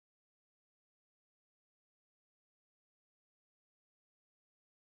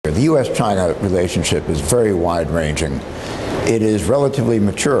the U.S.-China relationship is very wide-ranging. It is relatively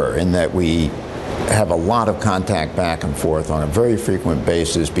mature in that we have a lot of contact back and forth on a very frequent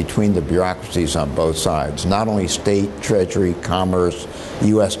basis between the bureaucracies on both sides, not only state, treasury, commerce,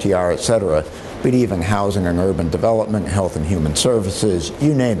 USTR, etc., but even housing and urban development, health and human services,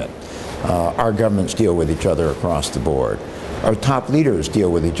 you name it. Our governments deal with each other across the board. Our top leaders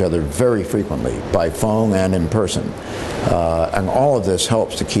deal with each other very frequently, by phone and in person. And all of this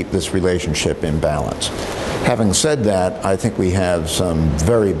helps to keep this relationship in balance. Having said that, I think we have some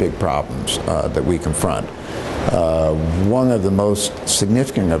very big problems that we confront. One of the most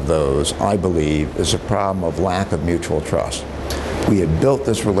significant of those, I believe, is a problem of lack of mutual trust. We have built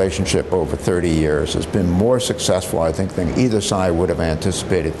this relationship over 30 years. It's been more successful, I think, than either side would have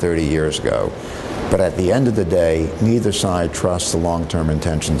anticipated 30 years ago. But at the end of the day, neither side trusts the long-term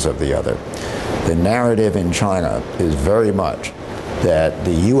intentions of the other. The narrative in China is very much that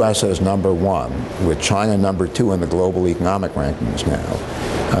the U.S. is #1, with China #2 in the global economic rankings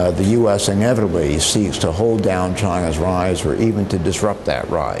now. The U.S. inevitably seeks to hold down China's rise or even to disrupt that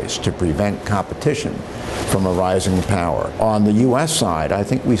rise, to prevent competition from a rising power. On the U.S. side, I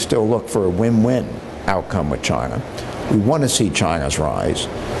think we still look for a win-win outcome with China. We want to see China's rise.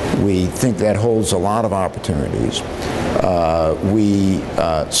 We think that holds a lot of opportunities. We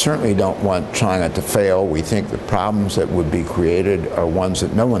certainly don't want China to fail. We think the problems that would be created are ones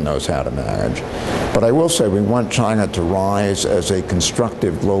that no one knows how to manage. But I will say we want China to rise as a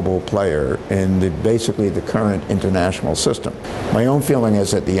constructive global player in basically the current international system. My own feeling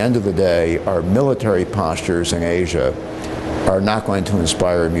is at the end of the day, our military postures in Asia are not going to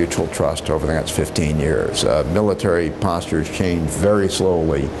inspire mutual trust over the next 15 years. Military postures change very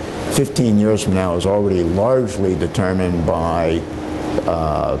slowly. 15 years from now is already largely determined by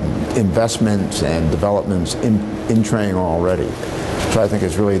investments and developments in training already. So I think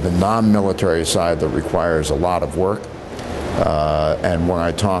it's really the non-military side that requires a lot of work. And when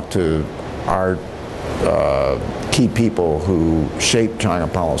I talk to our key people who shape China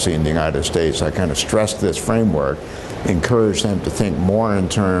policy in the United States, I kind of stress this framework, encourage them to think more in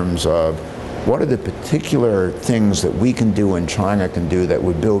terms of what are the particular things that we can do and China can do that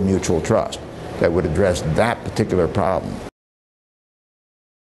would build mutual trust, that would address that particular problem.